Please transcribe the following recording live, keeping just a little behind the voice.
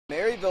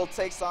Maryville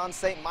takes on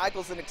St.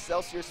 Michael's in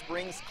Excelsior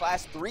Springs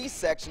Class 3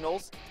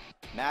 sectionals.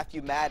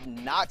 Matthew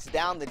Madden knocks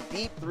down the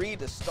deep three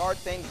to start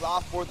things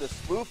off for the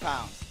Spoof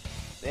Hounds.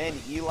 Then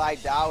Eli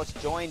Dowis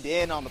joined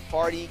in on the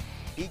party.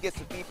 He gets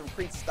the feed from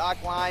Creek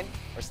Steckline,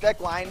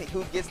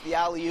 who gets the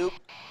alley-oop.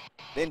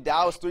 Then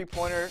Dowis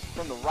three-pointer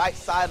from the right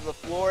side of the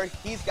floor.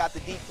 He's got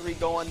the deep three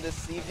going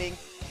this evening.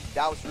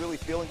 Dowis really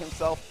feeling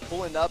himself,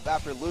 pulling up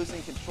after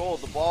losing control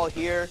of the ball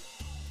here.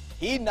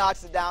 He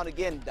knocks it down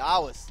again.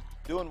 Dowis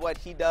doing what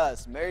he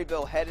does.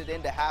 Maryville headed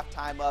into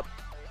halftime up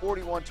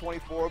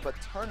 41-24, but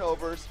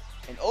turnovers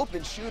and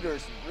open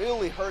shooters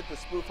really hurt the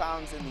Spoof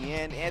Hounds in the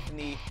end.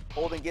 Anthony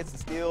Holden gets the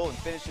steal and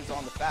finishes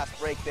on the fast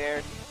break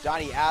there.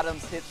 Johnny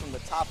Adams hits from the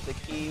top of the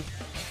key,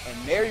 and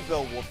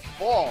Maryville will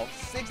fall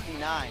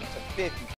 69-50.